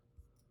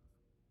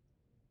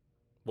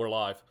We're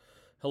live.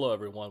 Hello,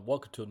 everyone.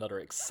 Welcome to another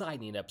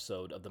exciting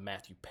episode of the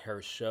Matthew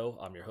Paris Show.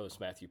 I'm your host,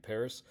 Matthew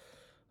Paris.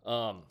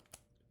 Um,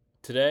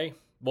 Today,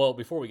 well,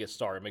 before we get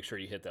started, make sure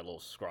you hit that little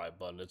subscribe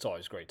button. It's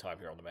always a great time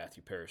here on the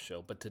Matthew Paris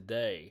Show. But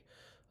today,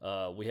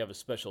 we have a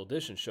special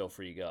edition show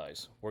for you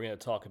guys. We're going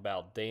to talk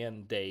about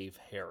Dan Dave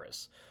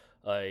Harris,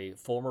 a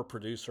former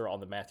producer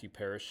on the Matthew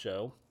Paris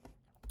Show.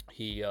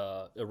 He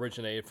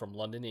originated from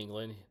London,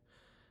 England.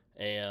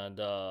 And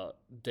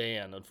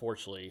Dan,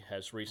 unfortunately,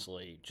 has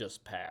recently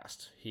just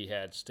passed. He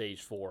had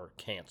stage 4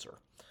 cancer.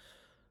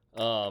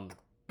 Um,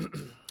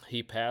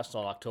 he passed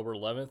on October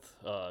 11th,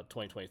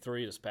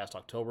 2023, this past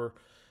October.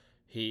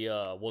 He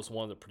was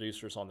one of the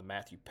producers on the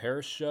Matthew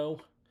Paris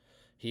Show.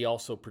 He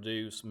also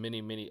produced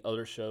many, many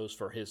other shows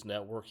for his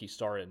network. He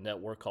started a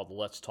network called the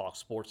Let's Talk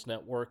Sports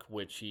Network,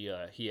 which he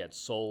had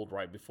sold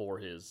right before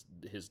his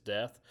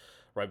death,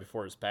 right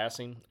before his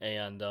passing.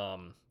 And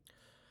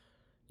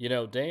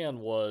Dan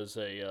was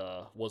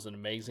an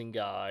amazing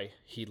guy.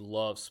 He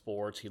loved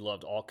sports. He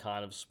loved all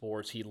kind of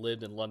sports. He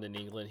lived in London,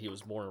 England. He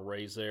was born and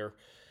raised there.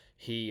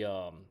 He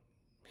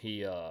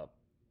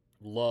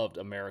loved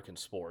American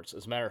sports.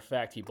 As a matter of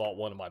fact, he bought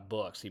one of my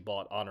books. He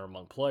bought Honor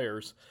Among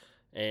Players,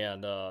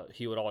 and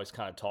he would always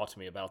kind of talk to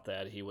me about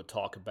that. He would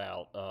talk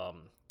about,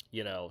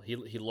 he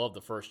loved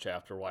the first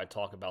chapter where I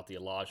talk about the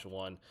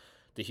Olajuwon,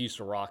 the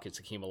Houston Rockets,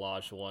 Hakeem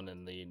Olajuwon,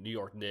 and the New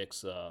York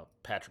Knicks,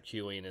 Patrick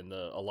Ewing, and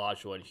the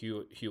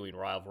Olajuwon-Ewing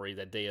rivalry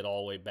that dated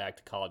all the way back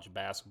to college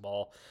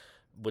basketball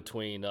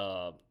between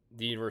the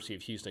University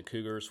of Houston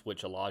Cougars,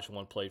 which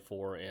Olajuwon played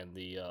for, and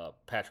the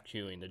Patrick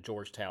Ewing, the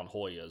Georgetown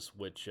Hoyas,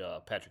 which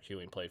Patrick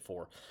Ewing played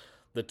for.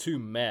 The two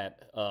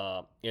met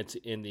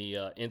in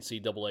the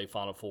NCAA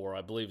Final Four.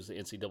 I believe it was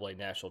the NCAA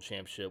National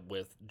Championship,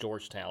 with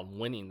Georgetown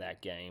winning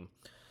that game.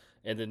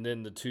 And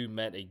then the two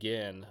met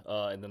again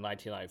in the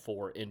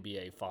 1994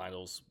 NBA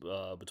Finals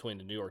between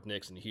the New York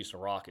Knicks and the Houston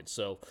Rockets.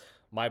 So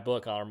my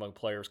book, Honor Among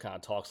Players, kind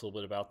of talks a little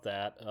bit about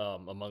that,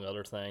 among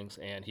other things.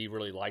 And he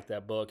really liked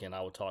that book, and I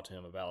would talk to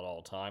him about it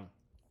all the time.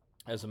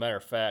 As a matter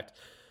of fact,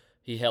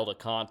 he held a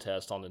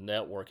contest on the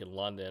network in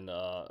London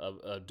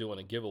doing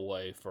a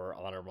giveaway for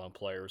Honor Among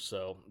Players.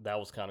 So that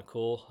was kind of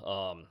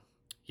cool.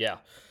 Yeah.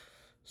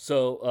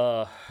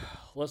 So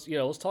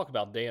let's talk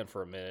about Dan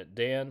for a minute.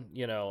 Dan,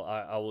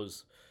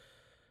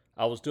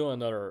 I was doing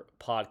another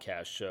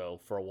podcast show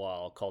for a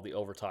while called the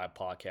Overtime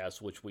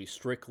Podcast, which we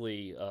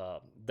strictly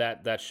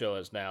that show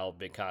has now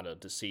been kind of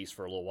deceased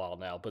for a little while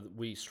now. But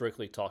we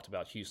strictly talked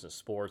about Houston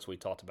sports. We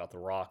talked about the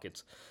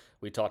Rockets.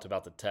 We talked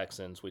about the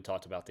Texans. We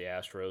talked about the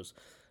Astros.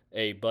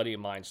 A buddy of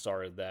mine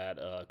started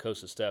that,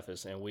 Costa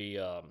Steffes, and we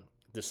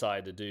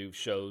decided to do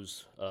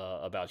shows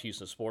about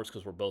Houston sports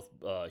because we're both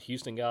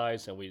Houston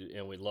guys, and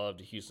we love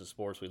the Houston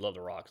sports. We love the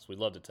Rockets. We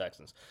love the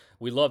Texans.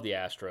 We love the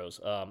Astros.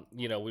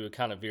 We would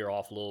kind of veer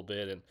off a little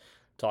bit and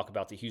talk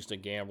about the Houston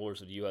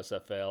Gamblers of the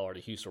USFL or the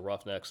Houston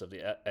Roughnecks of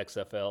the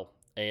XFL,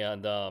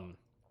 and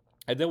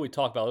then we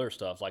talk about other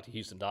stuff like the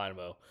Houston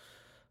Dynamo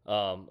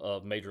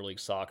of Major League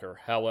Soccer.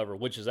 However,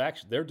 which is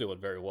actually, they're doing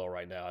very well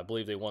right now. I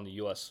believe they won the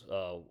U.S.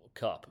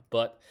 Cup.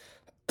 But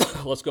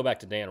let's go back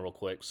to Dan real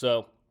quick.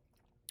 So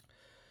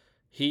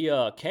he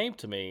came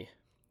to me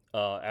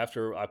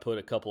after I put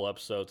a couple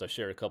episodes. I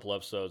shared a couple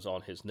episodes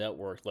on his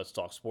network, Let's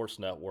Talk Sports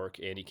Network,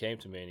 and he came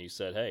to me and he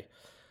said, "Hey,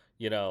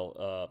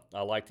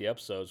 I like the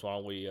episodes. Why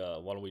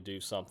don't we do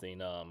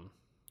something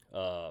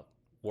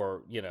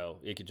where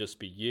it could just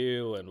be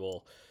you, and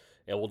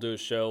we'll do a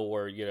show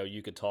where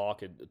you could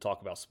talk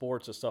about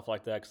sports and stuff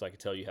like that, because I could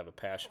tell you have a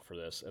passion for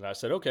this." And I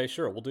said, "Okay,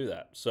 sure, we'll do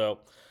that." So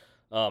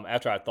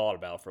after I thought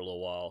about it for a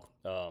little while,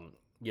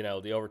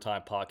 the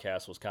Overtime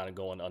Podcast was kind of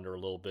going under a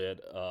little bit.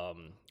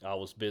 I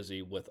was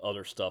busy with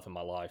other stuff in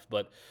my life,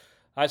 but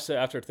I said,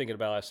 after thinking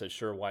about it, I said,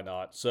 "Sure, why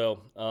not?"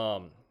 So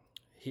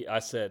I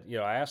said,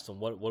 I asked him,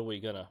 what are we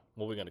gonna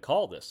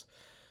call this?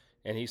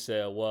 And he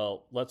said,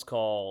 "Well, let's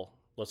call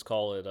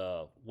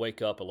it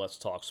Wake Up and Let's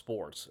Talk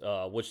Sports,"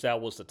 which that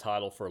was the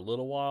title for a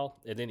little while.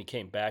 And then he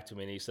came back to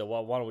me and he said,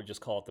 "Well, why don't we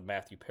just call it the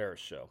Matthew Paris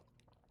Show?"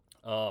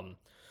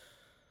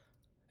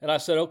 And I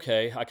said,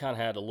 "Okay." I kind of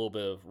had a little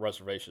bit of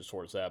reservations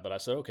towards that, but I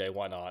said, "Okay,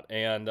 why not?"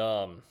 And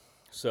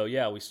so,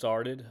 yeah, we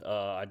started.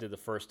 I did the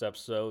first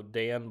episode.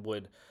 Dan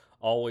would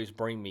always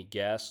bring me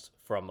guests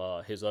from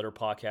his other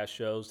podcast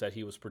shows that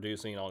he was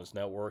producing on his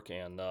network.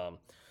 And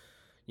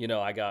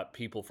I got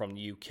people from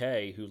the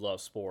UK who love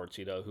sports,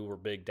 who were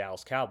big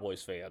Dallas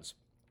Cowboys fans.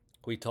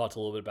 We talked a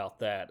little bit about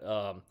that.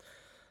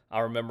 I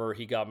remember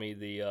he got me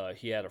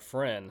he had a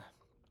friend,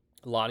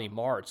 Lonnie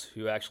Martz,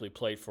 who actually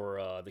played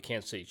for the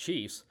Kansas City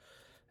Chiefs,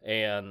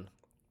 and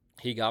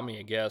he got me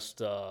a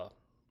guest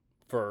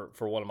for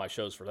one of my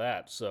shows for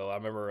that. So I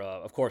remember,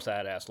 of course, I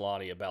had asked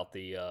Lonnie about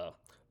the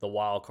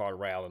wild card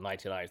round in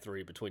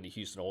 1993 between the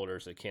Houston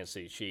Oilers and Kansas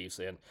City Chiefs,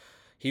 and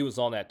he was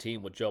on that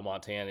team with Joe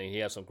Montana, and he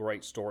has some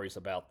great stories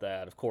about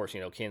that. Of course,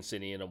 Kansas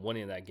City ended up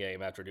winning that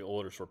game after the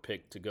Oilers were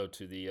picked to go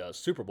to the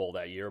Super Bowl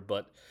that year,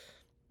 but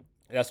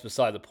that's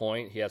beside the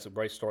point. He has some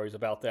great stories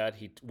about that.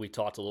 We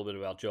talked a little bit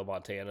about Joe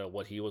Montana,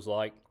 what he was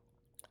like,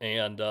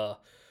 and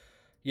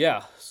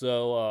yeah.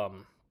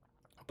 So,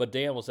 But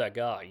Dan was that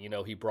guy.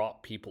 He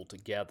brought people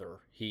together.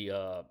 He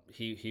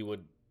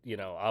would,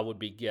 I would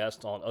be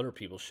guest on other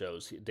people's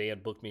shows. Dan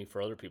booked me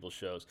for other people's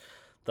shows.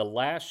 The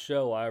last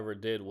show I ever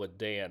did with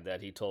Dan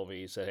that he told me,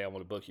 he said, "Hey, I'm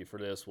going to book you for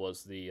this,"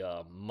 was the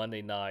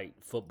Monday Night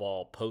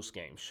Football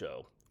postgame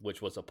show,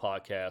 which was a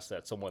podcast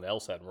that someone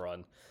else had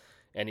run,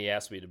 and he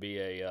asked me to be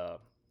a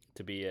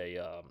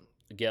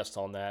guest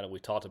on that, and we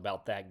talked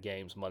about that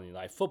game's Monday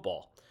Night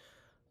Football.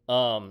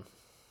 Um,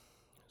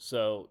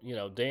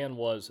 Dan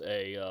was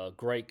a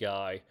great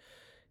guy.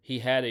 He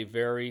had a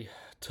very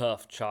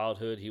tough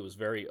childhood. He was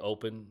very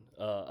open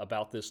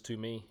about this to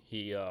me.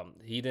 He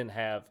didn't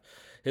have,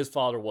 his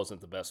father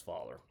wasn't the best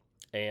father,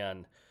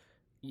 and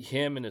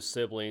him and his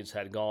siblings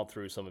had gone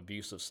through some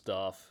abusive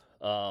stuff.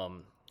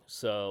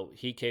 So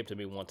he came to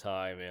me one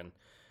time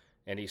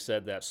and he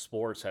said that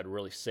sports had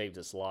really saved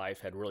his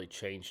life, had really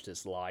changed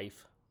his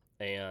life.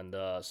 And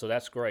so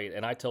that's great.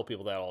 And I tell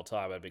people that all the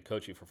time. I've been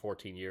coaching for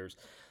 14 years.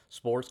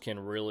 Sports can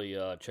really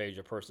change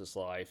a person's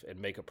life and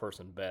make a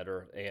person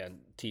better and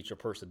teach a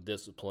person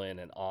discipline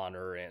and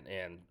honor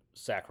and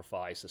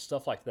sacrifice and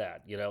stuff like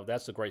that.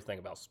 That's the great thing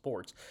about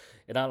sports.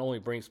 It not only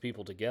brings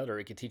people together,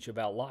 it can teach you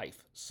about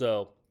life.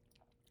 So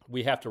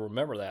we have to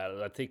remember that.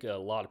 I think a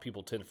lot of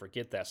people tend to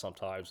forget that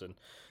sometimes, and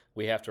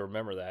we have to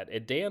remember that.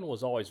 And Dan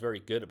was always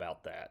very good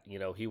about that.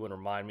 He would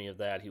remind me of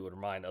that. He would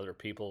remind other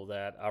people of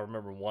that. I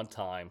remember one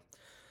time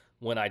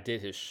when I did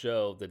his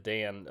show, the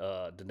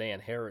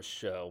Dan Harris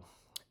show,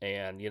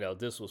 and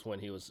this was when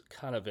he was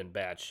kind of in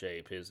bad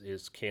shape.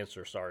 His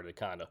cancer started to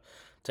kind of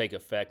take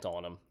effect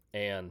on him,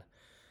 and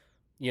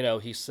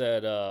he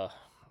said,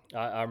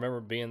 I remember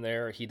being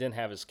there. He didn't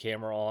have his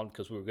camera on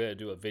because we were going to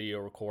do a video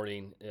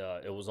recording.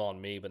 It was on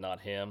me, but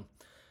not him.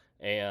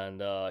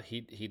 And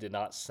he did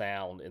not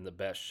sound in the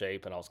best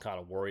shape, and I was kind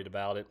of worried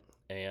about it.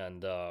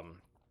 And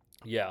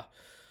yeah,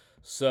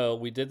 so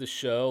we did the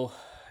show,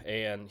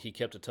 and he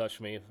kept in touch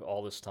with me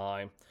all this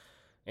time.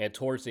 And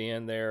towards the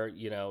end there,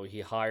 he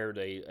hired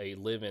a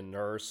live-in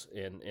nurse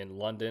in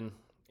London.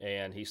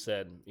 And he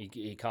said,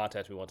 he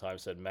contacted me one time and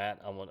said, "Matt,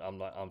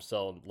 I'm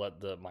selling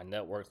my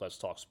network, Let's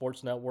Talk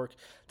Sports Network,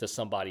 to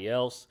somebody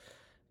else.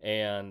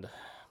 And,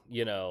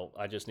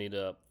 I just need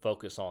to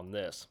focus on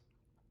this."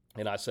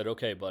 And I said,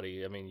 "Okay,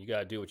 buddy, I mean, you got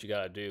to do what you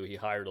got to do." He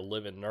hired a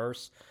live-in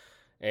nurse,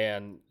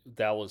 and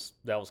that was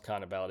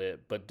kind of about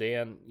it. But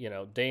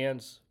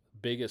Dan's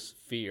biggest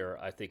fear,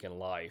 I think, in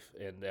life,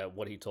 and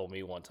what he told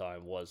me one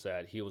time, was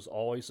that he was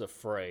always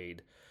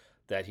afraid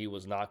that he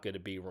was not going to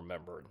be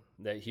remembered,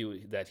 that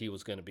he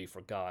was going to be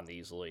forgotten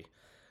easily.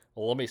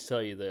 Well, let me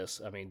tell you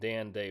this. I mean,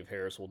 Dave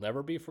Harris will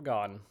never be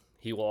forgotten.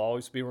 He will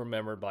always be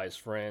remembered by his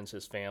friends,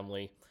 his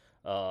family,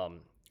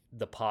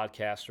 the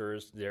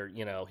podcasters.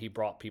 He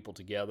brought people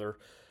together.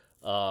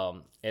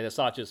 And it's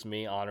not just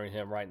me honoring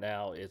him right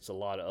now. It's a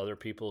lot of other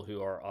people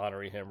who are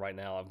honoring him right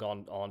now. I've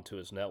gone onto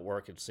his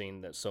network and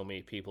seen that so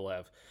many people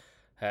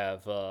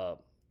have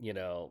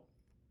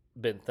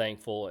been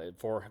thankful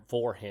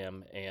for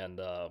him, and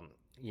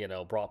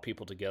brought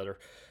people together.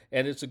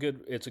 And it's a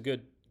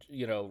good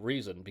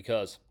reason,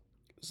 because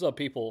some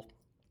people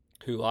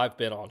who I've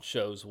been on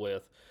shows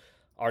with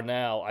are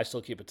now, I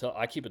still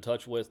I keep in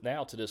touch with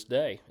now to this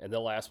day, and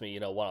they'll ask me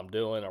what I'm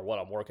doing or what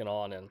I'm working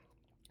on, and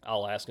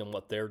I'll ask them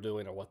what they're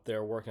doing or what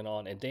they're working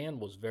on. And Dan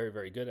was very,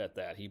 very good at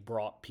that. He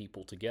brought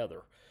people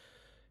together.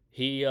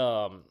 He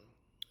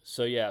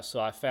So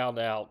I found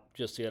out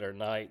just the other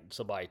night,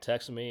 somebody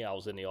texted me. I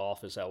was in the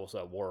office, I was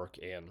at work,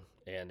 and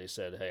they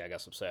said, "Hey, I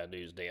got some sad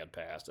news, Dan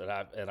passed." And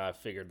I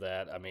figured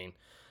that. I mean,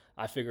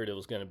 I figured it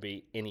was going to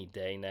be any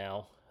day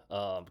now,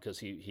 because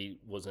he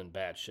was in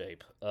bad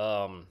shape.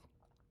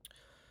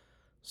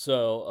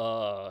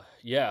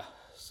 Yeah.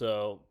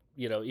 So,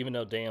 even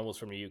though Dan was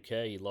from the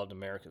UK, he loved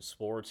American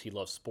sports. He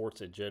loved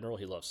sports in general.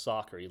 He loved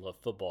soccer. He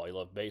loved football. He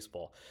loved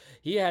baseball.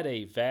 He had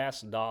a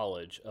vast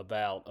knowledge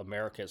about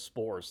American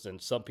sports than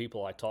some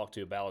people I talked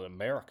to about in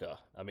America.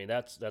 I mean,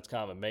 that's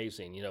kind of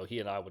amazing. He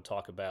and I would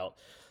talk about,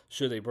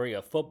 should they bring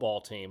a football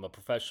team, a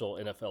professional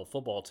NFL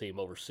football team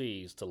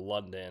overseas to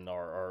London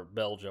or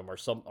Belgium or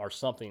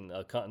something,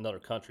 another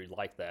country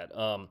like that.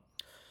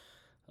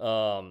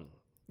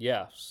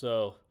 Yeah.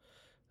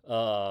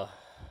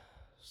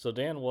 So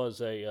Dan was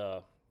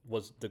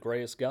the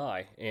greatest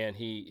guy, and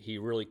he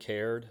really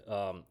cared.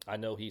 I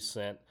know he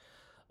sent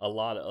a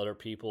lot of other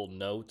people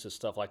notes and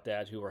stuff like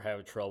that who were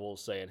having trouble,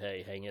 saying,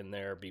 "Hey, hang in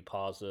there, be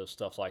positive,"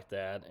 stuff like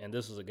that. And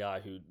this is a guy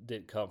who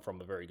didn't come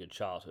from a very good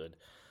childhood.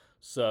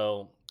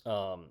 So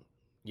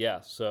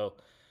yeah. So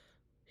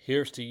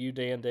here's to you,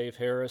 Dave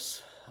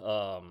Harris.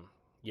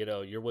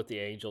 You're with the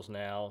Angels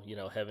now.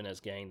 Heaven has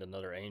gained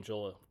another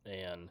angel,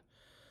 and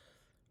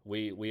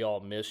we all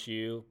miss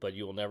you, but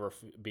you will never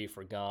be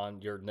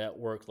forgotten. Your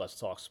network, Let's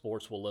Talk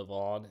Sports, will live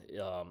on.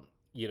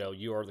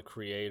 You are the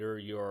creator.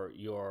 You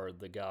are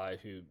the guy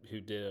who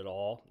did it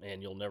all,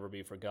 and you'll never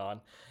be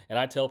forgotten. And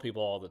I tell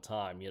people all the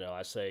time,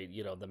 I say,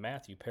 the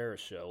Matthew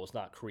Parrish Show was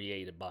not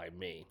created by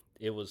me.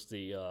 It was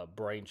the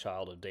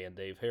brainchild of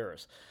Dave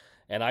Harris,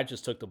 and I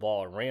just took the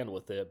ball and ran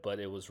with it. But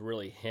it was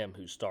really him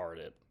who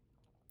started it.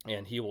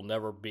 and he will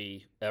never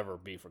be ever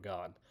be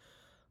forgotten.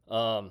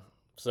 Um,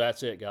 so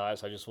that's it,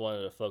 guys. I just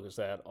wanted to focus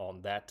that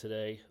on that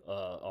today,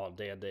 on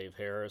Dan Dave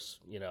Harris.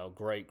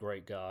 Great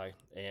guy,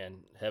 and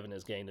heaven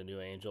has gained a new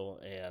angel.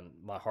 And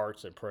my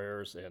hearts and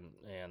prayers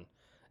and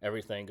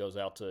everything goes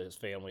out to his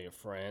family and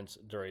friends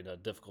during a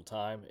difficult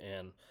time.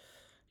 And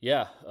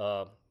yeah,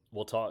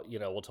 we'll talk.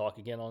 We'll talk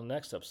again on the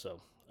next episode.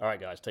 All right,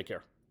 guys, take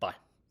care.